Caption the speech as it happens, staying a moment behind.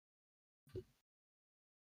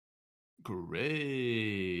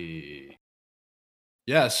Great.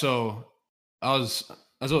 Yeah, so as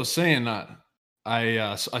I was saying,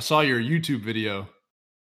 I saw your YouTube video.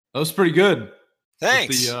 That was pretty good with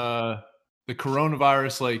Thanks. the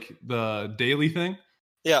coronavirus, like the daily thing.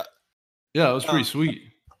 Yeah. Yeah, it was pretty sweet.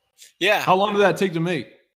 Yeah. How long did that take to make?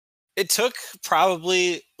 It took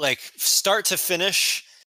probably like start to finish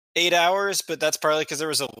 8 hours, but that's probably because there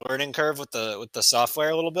was a learning curve with the software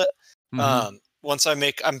a little bit. Mhm.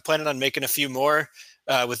 I'm planning on making a few more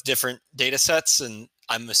with different data sets, and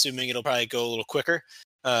I'm assuming it'll probably go a little quicker.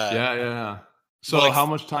 Yeah. But So like how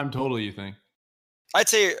much time total you think? I'd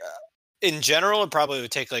say in general, it probably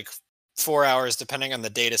would take like 4 hours depending on the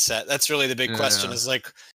data set. That's really the big question Yeah. is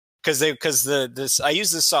like, I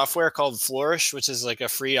use this software called Flourish, which is like a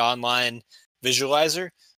free online visualizer.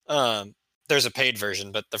 There's a paid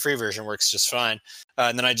version, but the free version works just fine.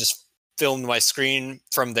 And then I just filmed my screen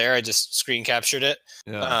from there. I just screen captured it.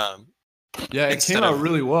 Yeah. Um, Yeah, it came instead out of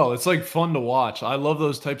really well. It's like fun to watch. I love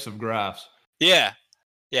those types of graphs. yeah,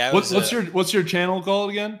 yeah. It was What's your channel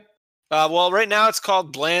called again? well, right now it's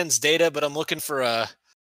called Bland's Data, but I'm looking for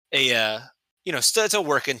it's a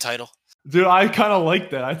working title. Dude, I kind of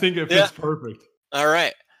like that. I think it Yeah. fits perfect. All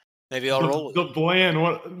right. Maybe I'll roll with The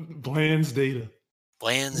Bland's Data.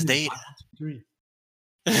 Bland's Data. 3.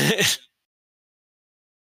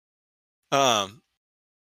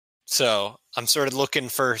 So I'm sort of looking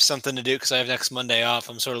for something to do because I have next Monday off.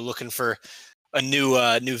 I'm sort of looking for a new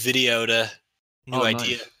video new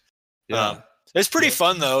idea. Nice. Yeah. It's pretty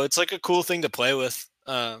fun though. It's like a cool thing to play with.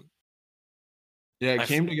 Yeah, it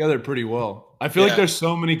came together pretty well. I feel like there's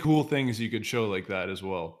so many cool things you could show like that as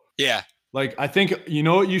well. Yeah. Like, I think, you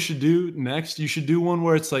know what you should do next? You should do one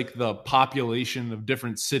where it's like the population of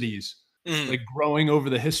different cities, like growing over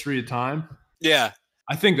the history of time. Yeah.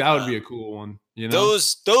 I think that would be a cool one, you know?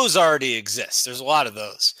 Those already exist. There's a lot of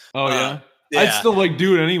those. Oh, yeah? Yeah. I'd still like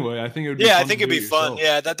do it anyway. I think it would be fun. I think it'd be fun.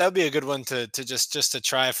 Yeah, that would be a good one to just to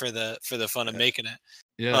try for the fun of making it.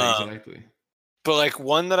 Yeah, exactly. But like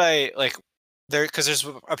one that I like because there's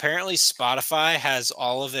apparently Spotify has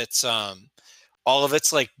all of its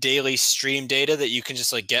like daily stream data that you can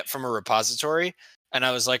just like get from a repository. And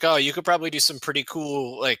I was like, oh, you could probably do some pretty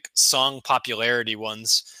cool like song popularity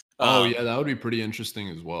ones. Oh yeah, that would be pretty interesting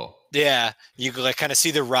as well. Yeah, you could like kind of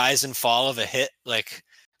see the rise and fall of a hit, like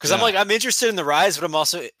because I'm interested in the rise, but I'm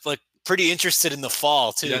also like pretty interested in the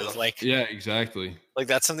fall too. Yeah, exactly. Like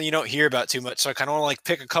that's something you don't hear about too much. So I kind of want to like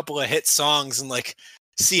pick a couple of hit songs and like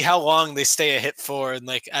see how long they stay a hit for, and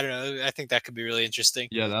like I don't know. I think that could be really interesting.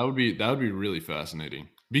 Yeah, that would be really fascinating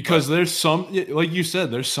because there's some, like you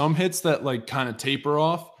said, there's some hits that like kind of taper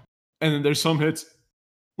off, and then there's some hits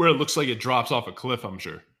where it looks like it drops off a cliff. I'm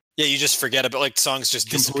sure. Yeah, you just forget about like songs just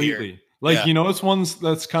Completely. disappear. Like you know, it's ones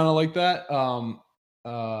that's kind of like that.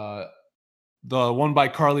 The one by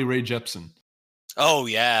Carly Rae Jepsen. Oh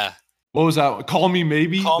yeah. What was that? Call Me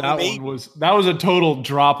Maybe. One was a total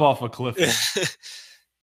drop off a cliff.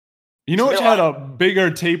 You know, it had a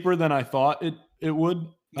bigger taper than I thought it would.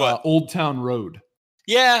 Old Town Road.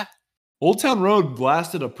 Yeah. Old Town Road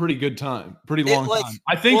lasted a pretty good time, pretty long time.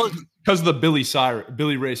 I think because of the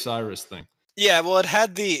Billy Ray Cyrus thing. Yeah, well, it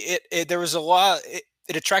had there was a lot.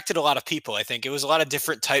 It attracted a lot of people. I think it was a lot of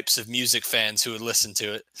different types of music fans who would listen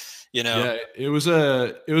to it. You know. Yeah, it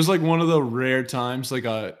was like one of the rare times like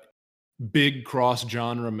a big cross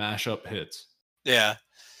genre mashup hits. Yeah,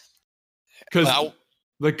 because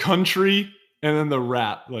the country and then the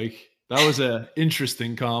rap, like that was an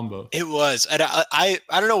interesting combo. It was, and I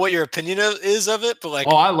don't know what your opinion is of it, but like,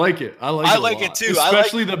 I like it. I like it too,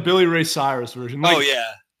 especially the Billy Ray Cyrus version. Like, oh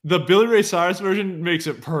yeah, the Billy Ray Cyrus version makes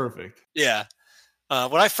it perfect. Yeah.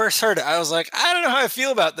 When I first heard it, I was like, I don't know how I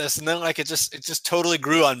feel about this, and then like it just totally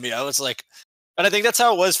grew on me. I was like, and I think that's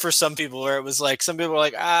how it was for some people, where it was like some people were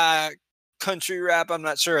like, country rap, I'm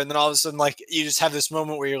not sure, and then all of a sudden, like you just have this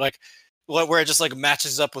moment where you're like, where it just like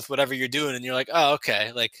matches up with whatever you're doing, and you're like, oh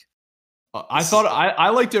okay, like. I thought I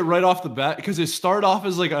liked it right off the bat because it started off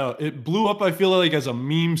as like it blew up. I feel like as a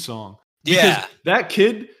meme song. Because that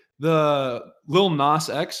kid, the Lil Nas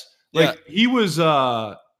X, like he was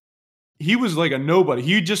like a nobody.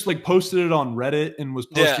 He just like posted it on Reddit and was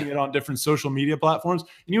posting it on different social media platforms.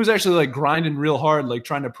 And he was actually like grinding real hard, like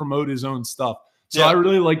trying to promote his own stuff. So I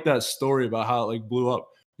really like that story about how it like blew up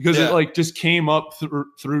because it like just came up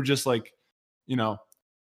through just like, you know,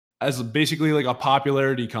 as basically like a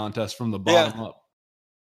popularity contest from the bottom up.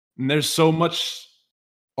 And there's so much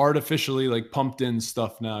artificially like pumped in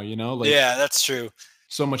stuff now, you know? Like, yeah, that's true.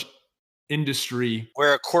 So much industry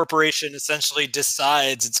where a corporation essentially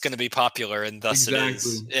decides it's going to be popular and thus it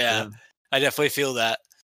is. Yeah, I definitely feel that.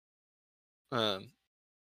 What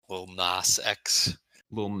Lil Nas X.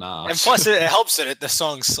 Lil Nas. And plus, it helps that the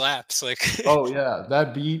song slaps. Like, oh yeah,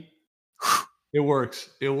 that beat, it works.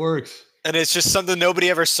 It works. And it's just something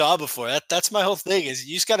nobody ever saw before. That's my whole thing. Is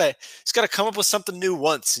you just gotta come up with something new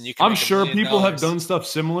once, and you can. I'm sure people have done stuff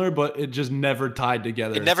similar, but it just never tied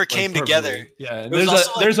together. It never came together. Yeah, and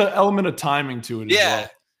there's an element of timing to it. Yeah, as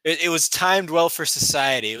well. It was timed well for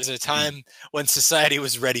society. It was a time when society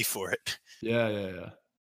was ready for it. Yeah. Yeah,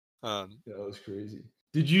 that was crazy.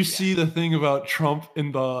 Did you see the thing about Trump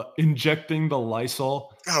injecting the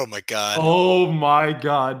Lysol? Oh my god! Oh my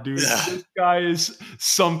god, dude! Yeah. This guy is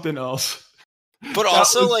something else. But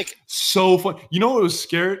also, like, so fun. You know what was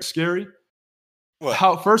scary? What?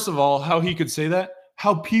 How, first of all, how he could say that?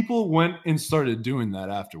 How people went and started doing that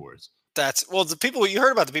afterwards. The people you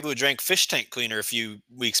heard about, the people who drank fish tank cleaner a few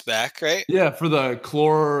weeks back, right? Yeah, for the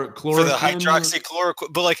for the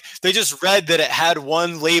hydroxychloroquine, but like they just read that it had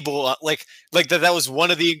one label, like that was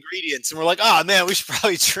one of the ingredients, and we're like, oh man, we should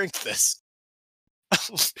probably drink this.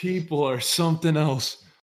 People are something else.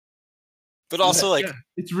 But also,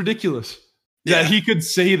 it's ridiculous that he could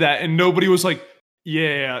say that, and nobody was like,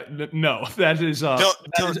 "Yeah, no, that is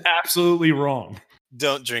absolutely wrong.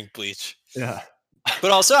 Don't drink bleach." Yeah.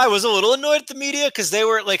 But also, I was a little annoyed at the media because they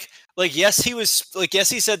were like, yes,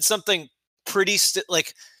 he said something pretty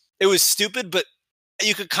it was stupid, but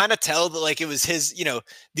you could kind of tell that like it was his.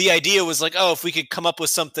 The idea was like, oh, if we could come up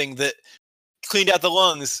with something that cleaned out the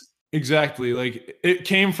lungs. Exactly, like it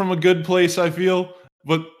came from a good place. I feel,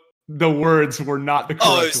 but the words were not the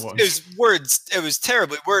correct ones. It was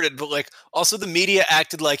terribly worded, but like also the media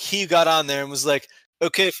acted like he got on there and was like,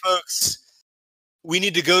 okay, folks. We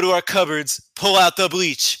need to go to our cupboards, pull out the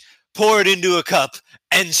bleach, pour it into a cup,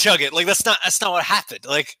 and chug it. Like that's not what happened.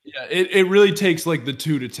 Like, yeah, it really takes like the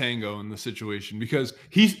two to tango in the situation, because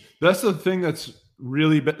that's the thing that's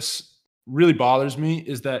really bothers me,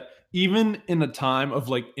 is that even in a time of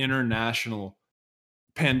like international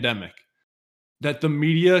pandemic, that the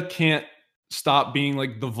media can't stop being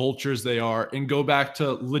like the vultures they are and go back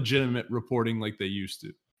to legitimate reporting like they used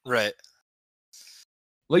to. Right.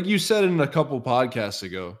 Like you said in a couple podcasts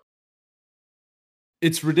ago,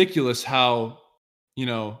 it's ridiculous how,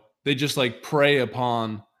 they just like prey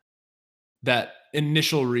upon that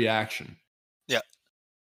initial reaction. Yeah.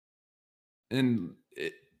 And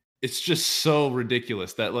it's just so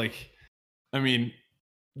ridiculous that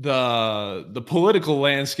the political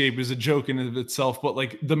landscape is a joke in of itself, but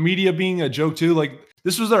like the media being a joke too, like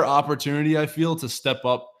this was their opportunity, I feel, to step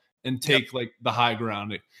up and take like the high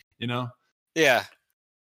ground, Yeah.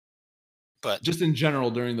 But just in general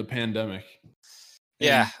during the pandemic.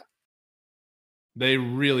 Yeah. They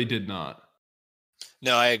really did not.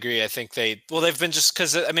 No, I agree. I think they've been just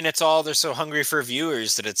because, they're so hungry for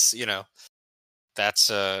viewers that it's, that's,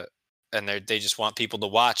 and they just want people to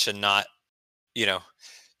watch and not,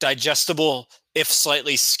 digestible, if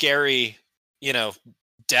slightly scary,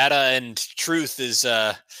 data and truth is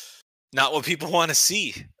not what people want to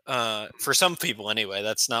see. For some people anyway,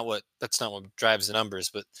 that's not what drives the numbers,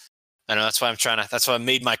 but I know that's why I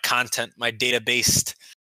made my content, my data-based.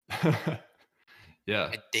 Yeah.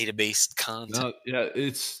 My data-based content. No, yeah,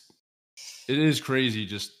 it is crazy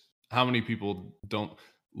just how many people don't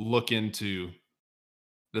look into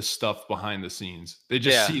the stuff behind the scenes. They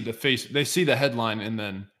just see they see the headline and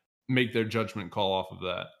then make their judgment call off of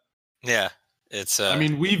that. Yeah. It's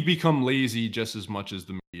we've become lazy just as much as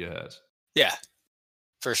the media has. Yeah.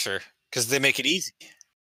 For sure. Because they make it easy.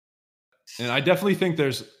 And I definitely think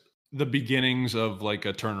there's the beginnings of like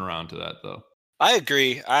a turnaround to that, though. I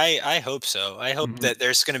agree. I hope so. I hope that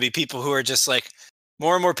there's going to be people who are just like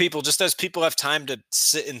more and more people, just as people have time to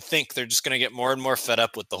sit and think, they're just going to get more and more fed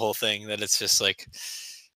up with the whole thing, that it's just like,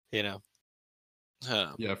 yeah,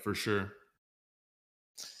 for sure.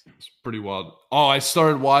 It's pretty wild. Oh, I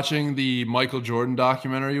started watching the Michael Jordan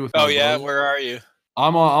documentary with my brother. Where are you?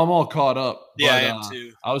 I'm all caught up. Yeah, I am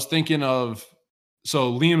too. I was thinking of,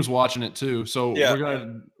 so Liam's watching it too. So we're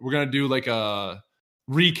gonna do like a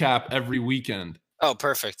recap every weekend. Oh,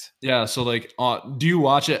 perfect. Yeah. So like, do you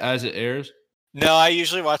watch it as it airs? No, I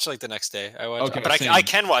usually watch like the next day. I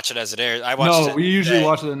can watch it as it airs. We usually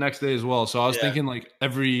watch it the next day as well. So I was thinking like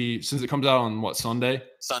since it comes out on Sunday.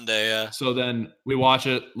 Sunday, yeah. So then we watch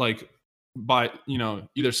it like by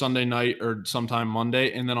either Sunday night or sometime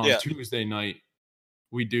Monday, and then on Tuesday night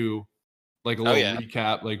we do like a little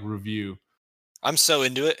recap, like review. I'm so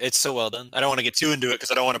into it. It's so well done. I don't want to get too into it because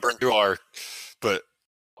I don't want to burn through but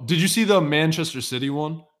did you see the Manchester City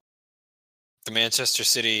one? The Manchester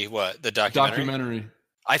City, what? The documentary?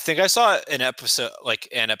 I think I saw an episode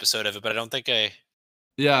of it, but I don't think I.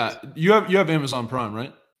 Yeah, you have Amazon Prime,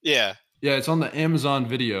 right? Yeah. Yeah, it's on the Amazon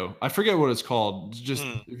Video. I forget what it's called. It's just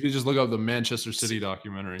if you just look up the Manchester City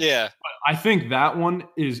documentary. Yeah. But I think that one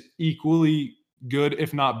is equally good,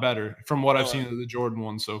 if not better, from what I've seen of the Jordan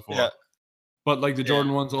one so far. Yeah. But like the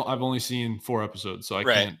Jordan ones, I've only seen 4 episodes, so I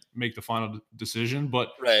can't make the final decision. But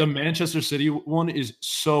the Manchester City one is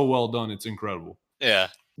so well done; it's incredible. Yeah.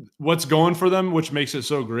 What's going for them, which makes it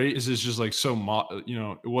so great, is it's just like so,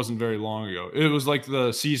 it wasn't very long ago. It was like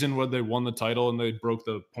the season where they won the title and they broke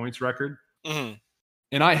the points record. Mm-hmm.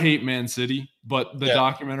 And I hate Man City, but the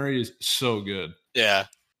documentary is so good. Yeah.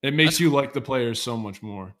 It makes you like the players so much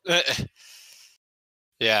more.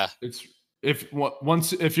 Yeah.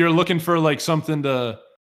 If you're looking for like something to,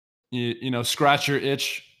 scratch your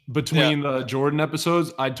itch between the Jordan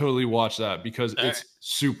episodes, I'd totally watch that because it's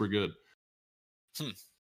super good.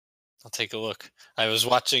 I'll take a look. I was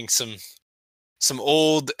watching some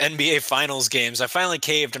old NBA Finals games. I finally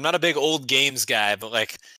caved. I'm not a big old games guy, but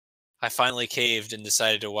like I finally caved and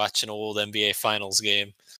decided to watch an old NBA Finals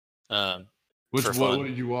game. What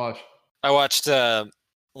did you watch? I watched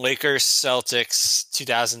Lakers Celtics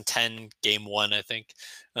 2010 Game 1, I think.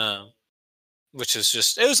 Which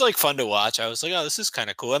was it was like fun to watch. I was like, oh, this is kind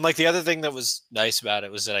of cool. And like the other thing that was nice about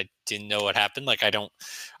it was that I didn't know what happened. Like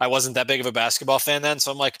I wasn't that big of a basketball fan then,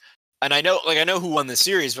 so I'm like, and I know who won the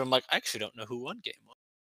series, but I'm like, I actually don't know who won Game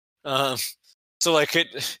 1. So like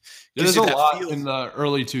there's a lot in the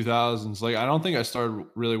early 2000s. Like I don't think I started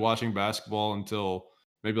really watching basketball until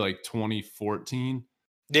maybe like 2014.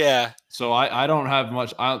 Yeah. So I don't have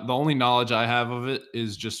much. The only knowledge I have of it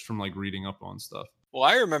is just from like reading up on stuff. Well,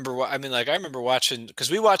 I remember watching because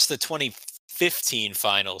we watched the 2015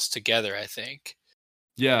 finals together. I think.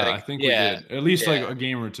 Yeah, I think we did at least like a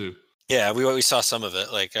game or two. Yeah, we saw some of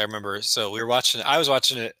it. Like I remember, so we were watching. I was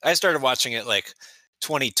watching it. I started watching it like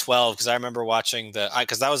 2012 because I remember watching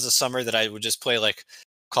because that was the summer that I would just play like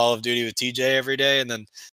Call of Duty with TJ every day, and then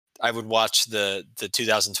I would watch the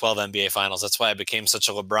 2012 NBA Finals. That's why I became such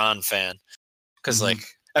a LeBron fan because like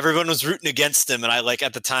everyone was rooting against him, and I like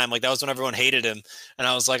at the time like that was when everyone hated him, and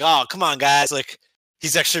I was like, oh come on guys, like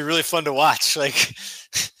he's actually really fun to watch. Like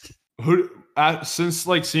since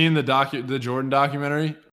like seeing the Jordan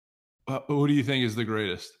documentary. Who do you think is the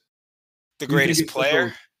greatest? The greatest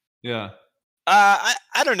player? Yeah. I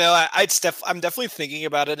don't know. I'm definitely thinking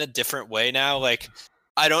about it in a different way now. Like,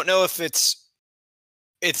 I don't know if there's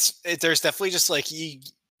definitely just like, we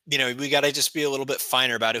got to just be a little bit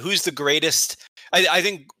finer about it. Who's the greatest? I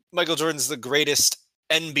think Michael Jordan's the greatest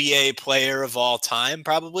NBA player of all time,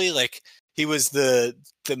 probably. Like, he was the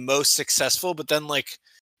most successful, but then like,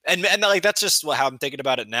 and like, that's just how I'm thinking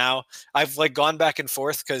about it now. I've like gone back and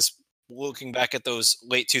forth because looking back at those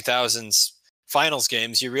late 2000s finals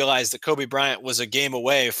games, you realize that Kobe Bryant was a game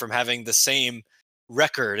away from having the same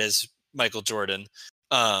record as Michael Jordan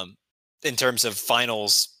in terms of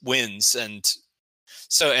finals wins and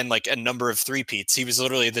like a number of three-peats. He was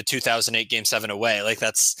literally the 2008 Game 7 away. Like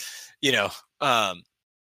that's, I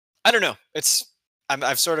don't know.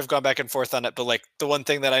 I've sort of gone back and forth on it, but like the one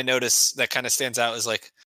thing that I notice that kind of stands out is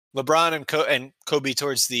like LeBron and Kobe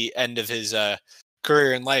towards the end of his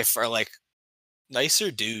career in life are like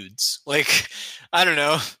nicer dudes. Like, I don't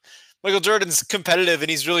know. Michael Jordan's competitive and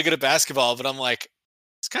he's really good at basketball, but I'm like,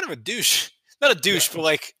 it's kind of a douche. Not a douche, but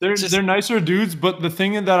like they're nicer dudes. But the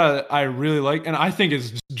thing that I really like, and I think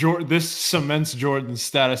is this cements Jordan's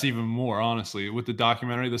status even more, honestly, with the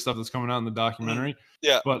documentary, the stuff that's coming out in the documentary.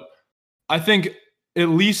 Yeah. But I think at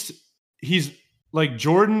least he's like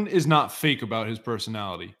Jordan is not fake about his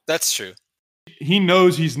personality. That's true. He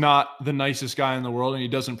knows he's not the nicest guy in the world and he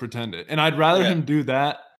doesn't pretend it. And I'd rather him do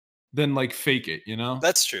that than like fake it,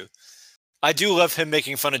 That's true. I do love him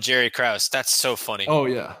making fun of Jerry Krause. That's so funny. Oh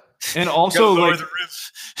yeah. And also like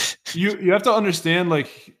you have to understand,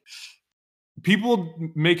 like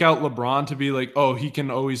people make out LeBron to be like, oh, he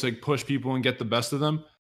can always like push people and get the best of them.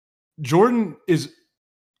 Jordan is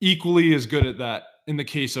equally as good at that in the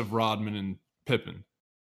case of Rodman and Pippen.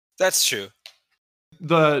 That's true. You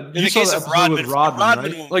saw the episode with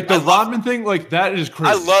Rodman, right? Like the Rodman thing, like that is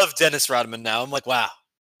crazy. I love Dennis Rodman now. I'm like, wow,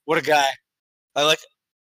 what a guy.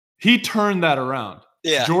 He turned that around.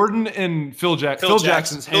 Yeah. Jordan and Phil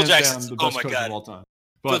Jackson's hands down the best coach of all time.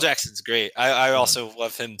 Phil Jackson's great. I also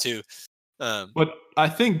love him too. But I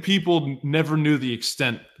think people never knew the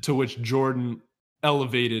extent to which Jordan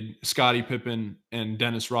elevated Scottie Pippen and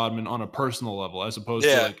Dennis Rodman on a personal level as opposed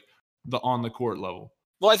to like the on the court level.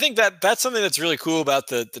 Well, I think that's something that's really cool about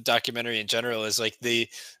the documentary in general is like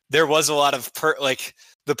there was a lot of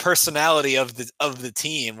the personality of the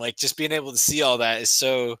team, like just being able to see all that is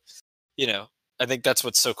so, I think that's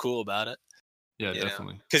what's so cool about it. Yeah,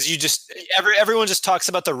 definitely. Because you just everyone just talks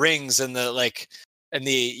about the rings and the and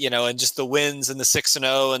the and just the wins and the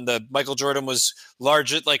 6-0 and the Michael Jordan was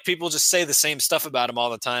larger. Like people just say the same stuff about him all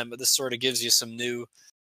the time, but this sort of gives you some new,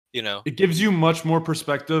 It gives you much more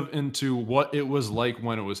perspective into what it was like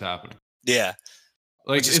when it was happening. Yeah.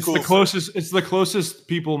 Like it's cool it's the closest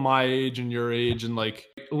people my age and your age and like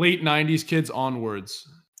late 90s kids onwards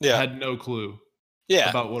had no clue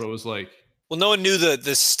about what it was like. Well, no one knew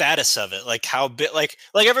the status of it, like how big, like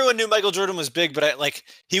everyone knew Michael Jordan was big, but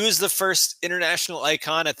he was the first international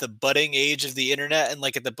icon at the budding age of the internet and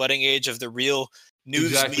like at the budding age of the real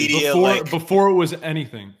news media, before it was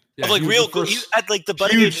anything. Yeah, of like real, he had like the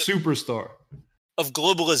budding huge age superstar of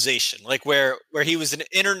globalization, like where he was an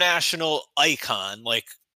international icon, like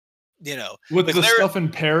with like the stuff in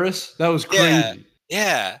Paris, that was crazy.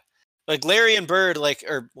 Yeah. Like Larry Bird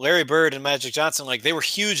and Magic Johnson, like they were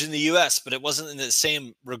huge in the U.S., but it wasn't in the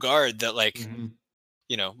same regard that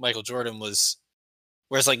Michael Jordan was.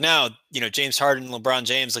 Whereas like now, James Harden, LeBron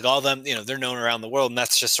James, like all of them, they're known around the world, and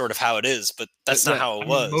that's just sort of how it is. But that's not how it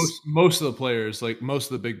was. Most of the players, like most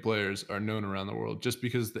of the big players, are known around the world just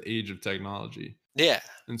because of the age of technology. Yeah,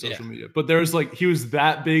 and social media. But there's he was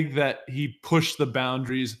that big that he pushed the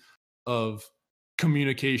boundaries of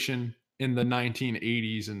communication in the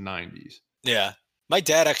 1980s and 90s. Yeah. My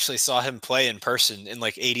dad actually saw him play in person in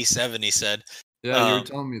like 87, he said. Yeah, you were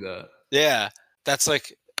telling me that. Yeah. That's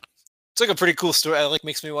it's like a pretty cool story. It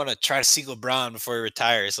makes me want to try to see LeBron before he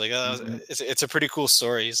retires. Like it's a pretty cool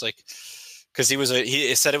story. He's like, because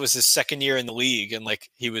he said it was his second year in the league and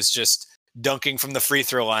like he was just dunking from the free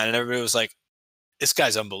throw line and everybody was like, this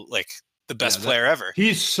guy's the best player ever.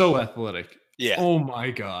 He's so athletic. Yeah. Oh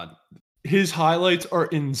my God. His highlights are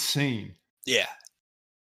insane. Yeah.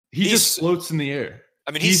 He just floats in the air.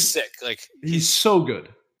 I mean, he's sick. Like he's so good.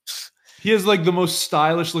 He has like the most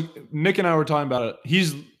stylish look. Nick and I were talking about it.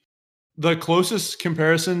 He's the closest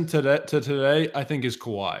comparison to today, I think, is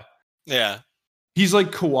Kawhi. Yeah. He's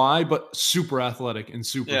like Kawhi, but super athletic and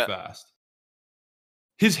super fast.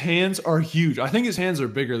 His hands are huge. I think his hands are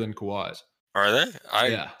bigger than Kawhi's. Are they?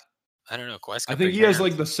 Yeah. I don't know. Kawhi's got I think he has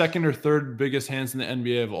like the second or third biggest hands in the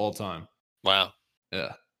NBA of all time. Wow.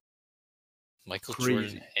 Yeah. Michael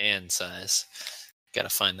Jordan hand size. Got to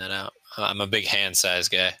find that out. I'm a big hand size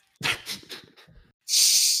guy.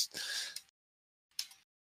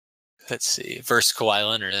 Let's see. Versus Kawhi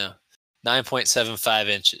Leonard now. 9.75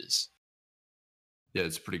 inches. Yeah,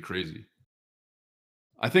 it's pretty crazy.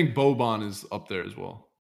 I think Boban is up there as well.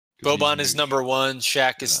 Boban is number 1.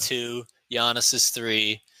 Shaq is 2. Giannis is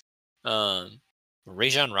 3.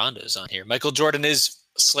 Rajon Rondo's on here. Michael Jordan is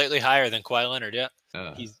slightly higher than Kawhi Leonard. Yeah.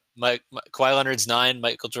 He's Kawhi Leonard's 9.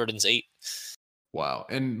 Michael Jordan's 8. Wow.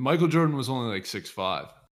 And Michael Jordan was only like 6'5".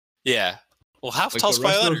 Yeah. Well, how tall is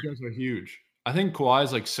Kawhi Leonard? Those guys are huge. I think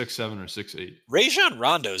Kawhi's like 6'7" or 6'8". Rajon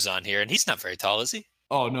Rondo's on here, and he's not very tall, is he?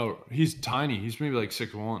 Oh no, he's tiny. He's maybe like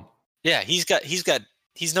 6'1". Yeah, he's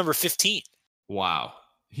number 15. Wow.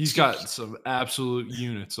 He's got some absolute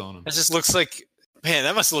units on him. It just looks like, man,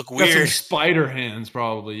 that must look weird. Got some spider hands,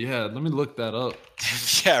 probably. Yeah, let me look that up.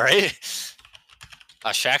 Yeah, right?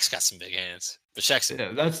 Shaq's got some big hands. But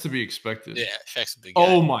that's to be expected. Yeah, Shaq's a big guy.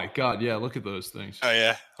 Oh my God, yeah, look at those things. Oh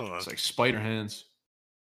yeah, hold on. It's like spider hands.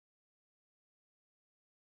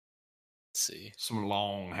 Let's see. Some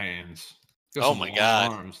long hands. Oh my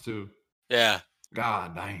God. Arms too. Yeah.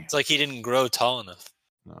 God dang. It's like he didn't grow tall enough.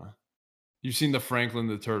 No. You've seen the Franklin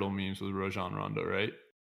the Turtle memes with Rajon Rondo, right?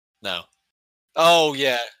 No. Oh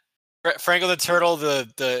yeah. Franklin the Turtle,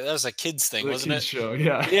 that was a kids thing, wasn't it? Show,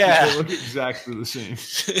 yeah. Yeah. They look exactly the same.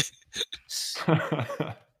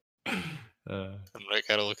 I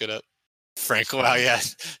gotta look it up. Franklin, wow, yeah.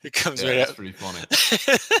 It comes right up. It's pretty funny.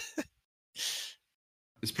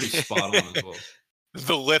 It's pretty spot on as well.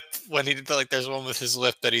 The lip, when he did there's one with his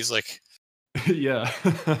lip that he's like, yeah.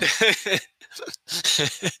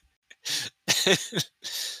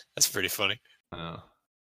 That's pretty funny.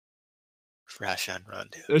 Rajon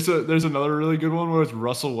Rondo. There's another really good one where it's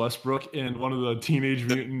Russell Westbrook in one of the Teenage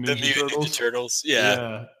Mutant Ninja Turtles. Yeah.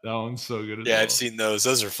 Yeah, that one's so good. Yeah, I've seen those.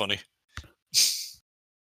 Those are funny.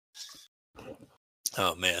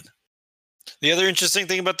 Oh man. The other interesting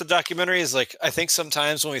thing about the documentary is I think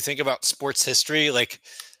sometimes when we think about sports history,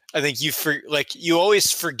 I think you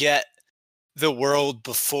always forget the world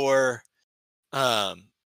before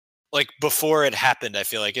before it happened. I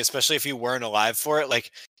feel like, especially if you weren't alive for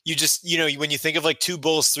it, you just, when you think of 2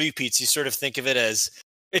 Bulls 3-peats, you sort of think of it as,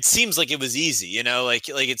 it seems like it was easy,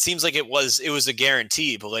 it seems like it was a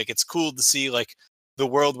guarantee, but it's cool to see the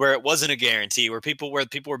world where it wasn't a guarantee, where people were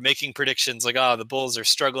making predictions oh, the Bulls are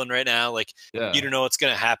struggling right now. You don't know what's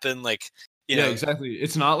going to happen. Yeah, exactly.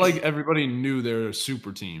 It's not like everybody knew they're a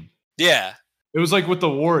super team. Yeah. It was like with the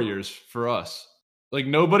Warriors for us. Like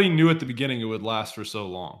nobody knew at the beginning it would last for so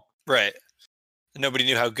long. Right. Nobody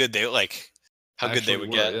knew how good they good they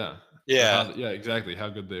would get. Yeah. Yeah. Yeah, exactly. How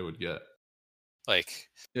good they would get. Like,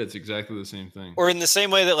 yeah, it's exactly the same thing. Or in the same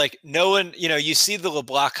way that like no one, you see the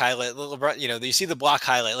LeBlanc highlight, you see the block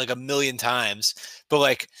highlight like a million times, but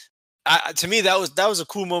like to me that was a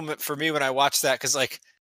cool moment for me when I watched that, because like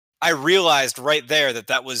I realized right there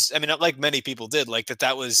that was, I mean, like many people did, like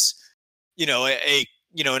that was, an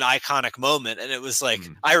iconic moment, and it was like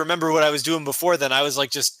I remember what I was doing before then. I was like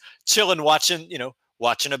just chilling, watching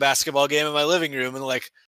a basketball game in my living room, and like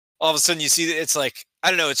all of a sudden you see it's like, I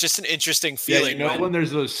don't know, it's just an interesting feeling. Yeah, when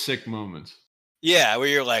there's those sick moments. Yeah, where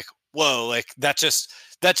you're like, whoa, like that just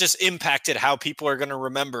impacted how people are going to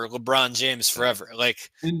remember LeBron James forever.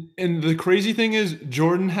 Like, and the crazy thing is,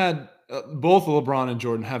 Jordan had both LeBron and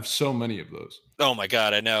Jordan have so many of those. Oh my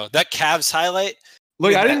God, I know that Cavs highlight.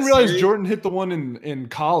 Like, I didn't realize Jordan hit the one in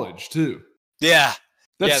college too. Yeah,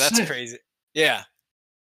 that's crazy. Yeah,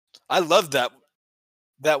 I love that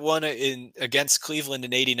one against Cleveland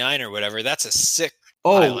in '89 or whatever. That's a sick.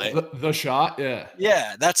 highlight. The shot, yeah.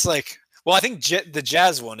 Yeah, that's like. Well, I think the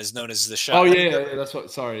Jazz one is known as the shot. Oh yeah, that's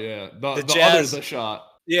what. Sorry, yeah. The Jazz, the shot.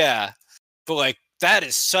 Yeah, but like that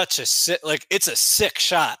is such a sick. Like, it's a sick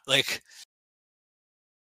shot. Like,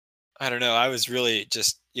 I don't know. I was really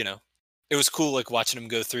just it was cool like watching him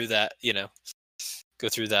go through that. Go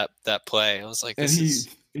through that play. I was like,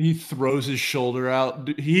 he throws his shoulder out.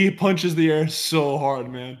 He punches the air so hard,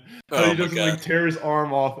 man. How he doesn't like tear his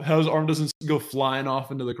arm off. How his arm doesn't go flying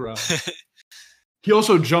off into the crowd. He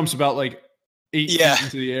also jumps about like 8 feet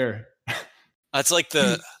into the air. That's like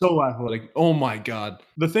He's so athletic. Oh my God.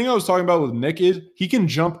 The thing I was talking about with Nick is he can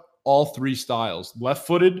jump all three styles: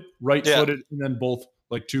 left-footed, right-footed, and then both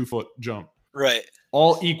like 2-foot jump. Right.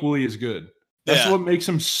 All equally as good. That's what makes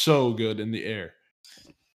him so good in the air.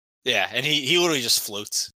 Yeah, and he literally just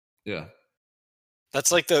floats. Yeah.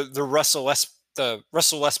 That's like the Russell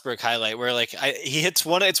Westbrook highlight where like he hits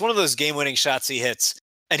one. It's one of those game-winning shots he hits,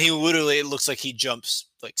 and he literally, it looks like he jumps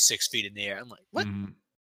like 6 feet in the air. I'm like, what? Mm-hmm.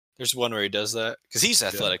 There's one where he does that because he's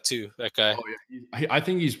athletic too. That guy. Oh yeah, I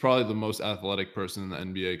think he's probably the most athletic person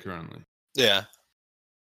in the NBA currently. Yeah.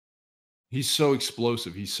 He's so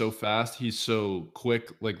explosive. He's so fast. He's so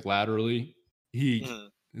quick, like laterally.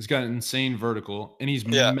 He's got an insane vertical, and he's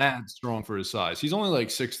mad strong for his size. He's only like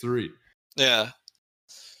 6'3". Yeah.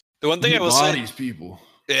 The one thing I will say, bodies people.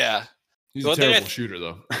 Yeah. He's a terrible shooter,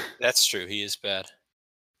 though. That's true. He is bad.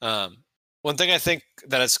 One thing I think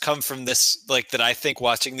that has come from this, like that I think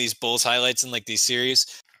watching these Bulls highlights and like these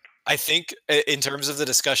series, I think in terms of the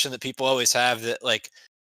discussion that people always have that like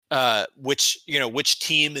which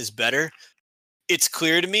team is better, it's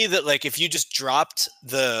clear to me that like if you just dropped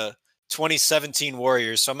the 2017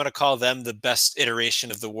 Warriors, so I'm going to call them the best iteration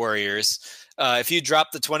of the Warriors. If you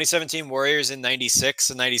drop the 2017 Warriors in 96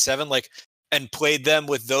 and 97, like, and played them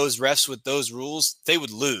with those refs, with those rules, they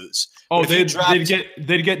would lose. Oh, they'd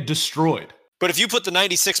get destroyed. But if you put the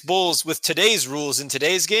 96 Bulls with today's rules in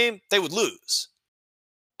today's game, they would lose.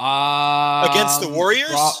 Against the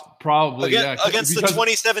Warriors? Probably, Against the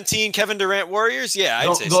 2017 Kevin Durant Warriors? Yeah,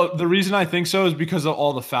 I'd say so. The reason I think so is because of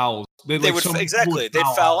all the fouls. They'd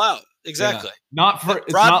foul out. Exactly. Yeah.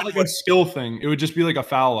 It's not like a skill thing. It would just be like a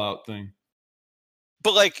foul out thing.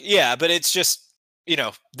 But like, yeah, but it's just,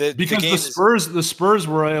 the Spurs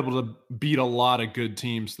were able to beat a lot of good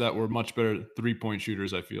teams that were much better 3-point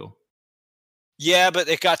shooters, I feel. Yeah, but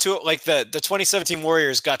it got to like the 2017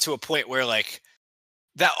 Warriors got to a point where like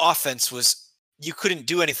that offense was, you couldn't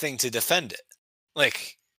do anything to defend it.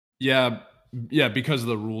 Like, yeah, because of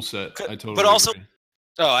the rule set. I totally But also, agree.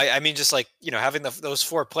 I mean, just like, having those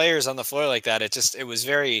 4 players on the floor like that,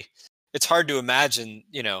 it's hard to imagine,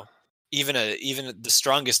 even the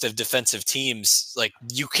strongest of defensive teams, like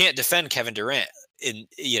you can't defend Kevin Durant in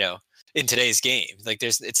today's game. Like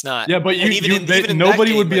it's not. Yeah, but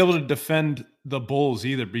nobody would be able to defend the Bulls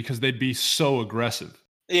either because they'd be so aggressive.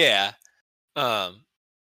 Yeah. But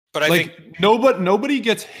I think nobody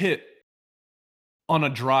gets hit on a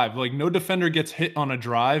drive. Like no defender gets hit on a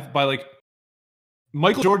drive by like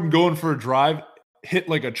Michael Jordan going for a drive, hit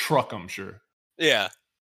like a truck, I'm sure. Yeah.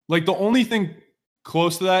 Like the only thing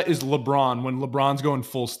close to that is LeBron when LeBron's going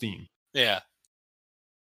full steam. Yeah.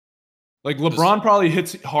 Like LeBron probably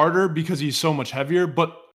hits harder because he's so much heavier,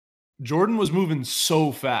 but Jordan was moving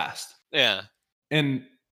so fast. Yeah. And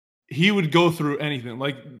he would go through anything.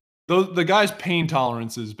 Like the guys' pain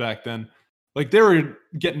tolerances back then, like they were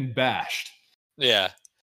getting bashed. Yeah.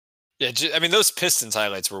 Yeah. I mean, those Pistons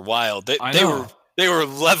highlights were wild. They They were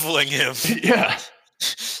leveling him. Yeah.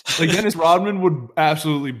 Like Dennis Rodman would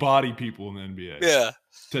absolutely body people in the NBA. Yeah.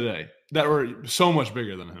 Today that were so much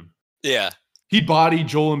bigger than him. Yeah. He'd body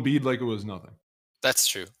Joel Embiid like it was nothing. That's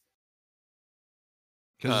true.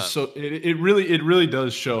 Because it really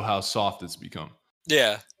does show how soft it's become.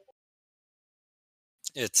 Yeah.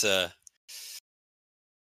 It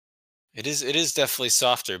is definitely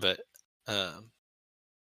softer, but and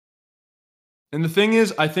the thing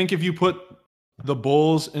is, I think if you put the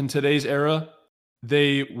Bulls in today's era,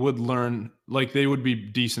 they would learn, like they would be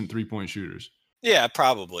decent 3-point shooters. Yeah,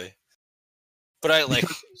 probably. But I like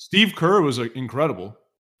Steve Kerr was incredible.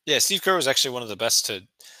 Yeah, Steve Kerr was actually one of the best to.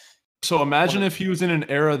 So imagine if he was in an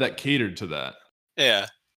era that catered to that. Yeah.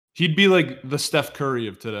 He'd be like the Steph Curry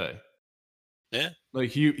of today. Yeah. Like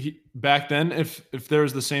he back then, if there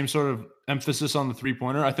was the same sort of emphasis on the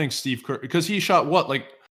 3-pointer, I think Steve Kerr, because he shot what, like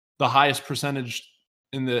the highest percentage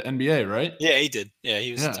in the NBA, right? Yeah, he did. Yeah,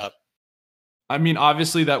 he was top. I mean,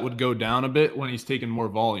 obviously that would go down a bit when he's taking more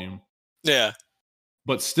volume. Yeah.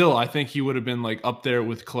 But still, I think he would have been like up there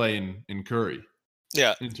with Clay and Curry.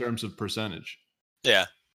 Yeah. In terms of percentage. Yeah.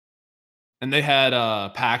 And they had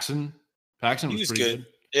Paxson. Paxson was pretty good.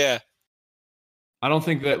 Yeah. I don't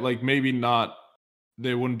think that, like, maybe not,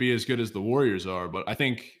 they wouldn't be as good as the Warriors are, but I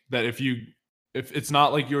think that if it's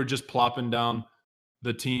not like you're just plopping down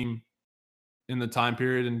the team in the time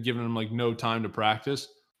period and giving them like no time to practice.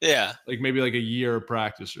 Yeah. Like maybe like a year of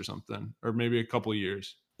practice or something, or maybe a couple of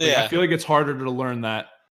years. Like, yeah. I feel like it's harder to learn that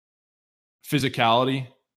physicality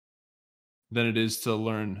than it is to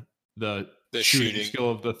learn the shooting skill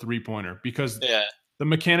of the 3-pointer, because the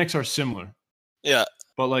mechanics are similar. Yeah.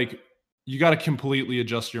 But like you got to completely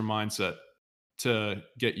adjust your mindset to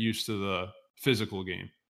get used to the physical game.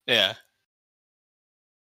 Yeah.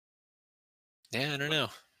 Yeah, I don't know.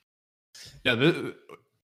 Yeah,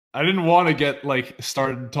 I didn't want to get like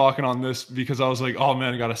started talking on this because I was like, oh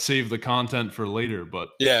man, I got to save the content for later. But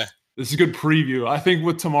yeah, this is a good preview. I think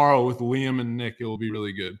with tomorrow with Liam and Nick, it will be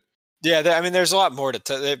really good. Yeah, I mean, there's a lot more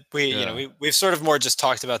to we've sort of more just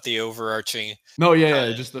talked about the overarching. No,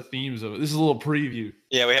 just the themes of it. This is a little preview.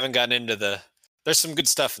 Yeah, we haven't gotten into there's some good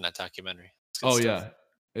stuff in that documentary. Yeah,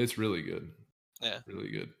 it's really good. Yeah,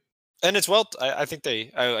 really good. And it's I think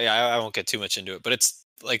I won't get too much into it, but it's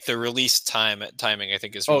like the release timing I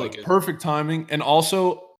think is really good. Perfect timing, and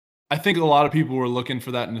also I think a lot of people were looking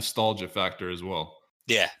for that nostalgia factor as well.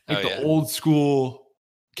 Yeah, like the old school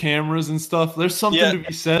cameras and stuff. There's something to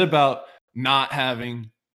be said about not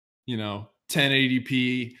having,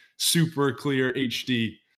 1080p super clear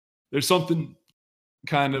HD. There's something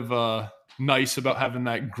kind of nice about having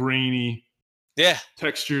that grainy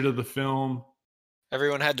texture to the film.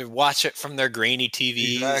 Everyone had to watch it from their grainy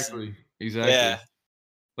TVs. Exactly. Yeah.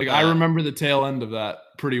 Like I remember the tail end of that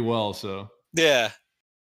pretty well. So yeah.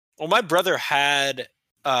 Well, my brother had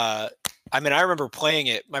I remember playing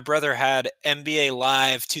it. My brother had NBA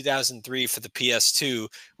Live 2003 for the PS2,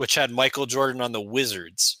 which had Michael Jordan on the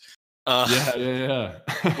Wizards.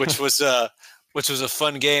 which was a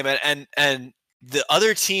fun game. And the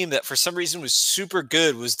other team that for some reason was super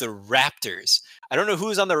good was the Raptors. I don't know who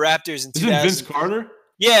was on the Raptors in 2000. Isn't Vince Carter?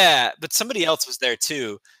 Yeah, but somebody else was there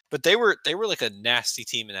too. But they were like a nasty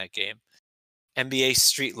team in that game. NBA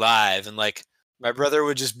Street Live, and like my brother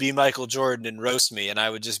would just be Michael Jordan and roast me, and I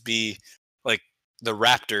would just be like the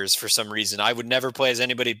Raptors for some reason. I would never play as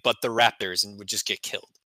anybody but the Raptors and would just get killed.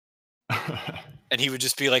 And he would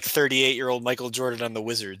just be like 38-year-old Michael Jordan on the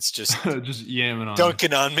Wizards, just yamming on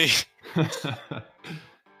dunking on me.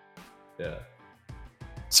 Yeah.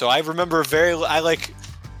 So I remember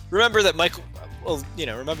remember that Michael. Well,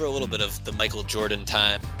 remember a little bit of the Michael Jordan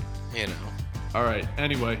time. All right.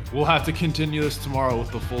 Anyway, we'll have to continue this tomorrow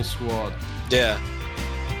with the full squad. Yeah.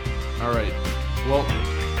 All right. Well,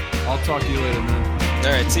 I'll talk to you later, man.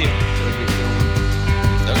 All right. See you.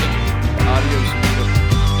 Okay. Adios.